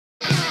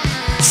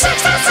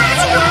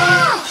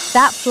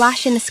That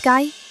flash in the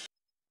sky?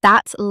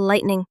 That's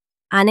lightning,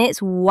 and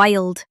it's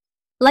wild.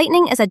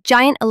 Lightning is a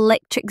giant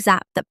electric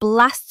zap that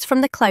blasts from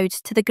the clouds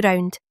to the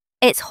ground.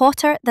 It's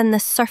hotter than the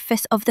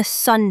surface of the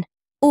sun,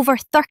 over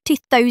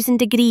 30,000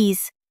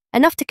 degrees,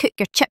 enough to cook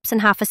your chips in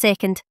half a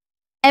second.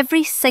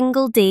 Every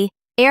single day,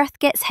 Earth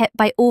gets hit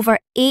by over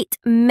 8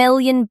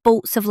 million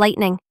bolts of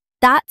lightning.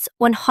 That's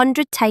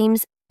 100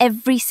 times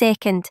every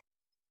second.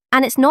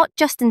 And it's not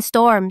just in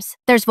storms.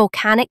 There's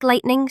volcanic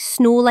lightning,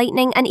 snow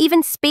lightning, and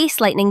even space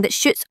lightning that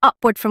shoots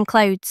upward from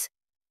clouds.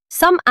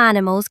 Some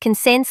animals can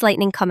sense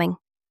lightning coming.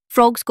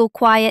 Frogs go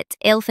quiet,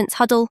 elephants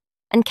huddle,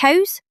 and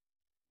cows?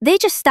 They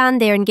just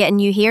stand there and get a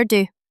new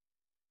hairdo.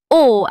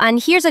 Oh,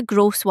 and here's a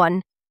gross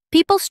one.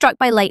 People struck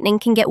by lightning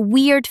can get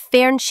weird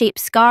fern-shaped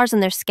scars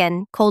on their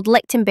skin called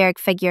Lichtenberg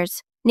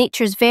figures,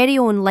 nature's very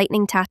own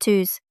lightning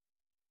tattoos.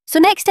 So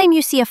next time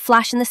you see a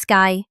flash in the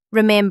sky,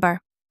 remember,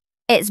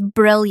 it's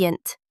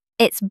brilliant,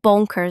 it's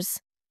bonkers,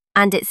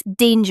 and it's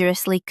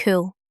dangerously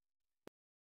cool.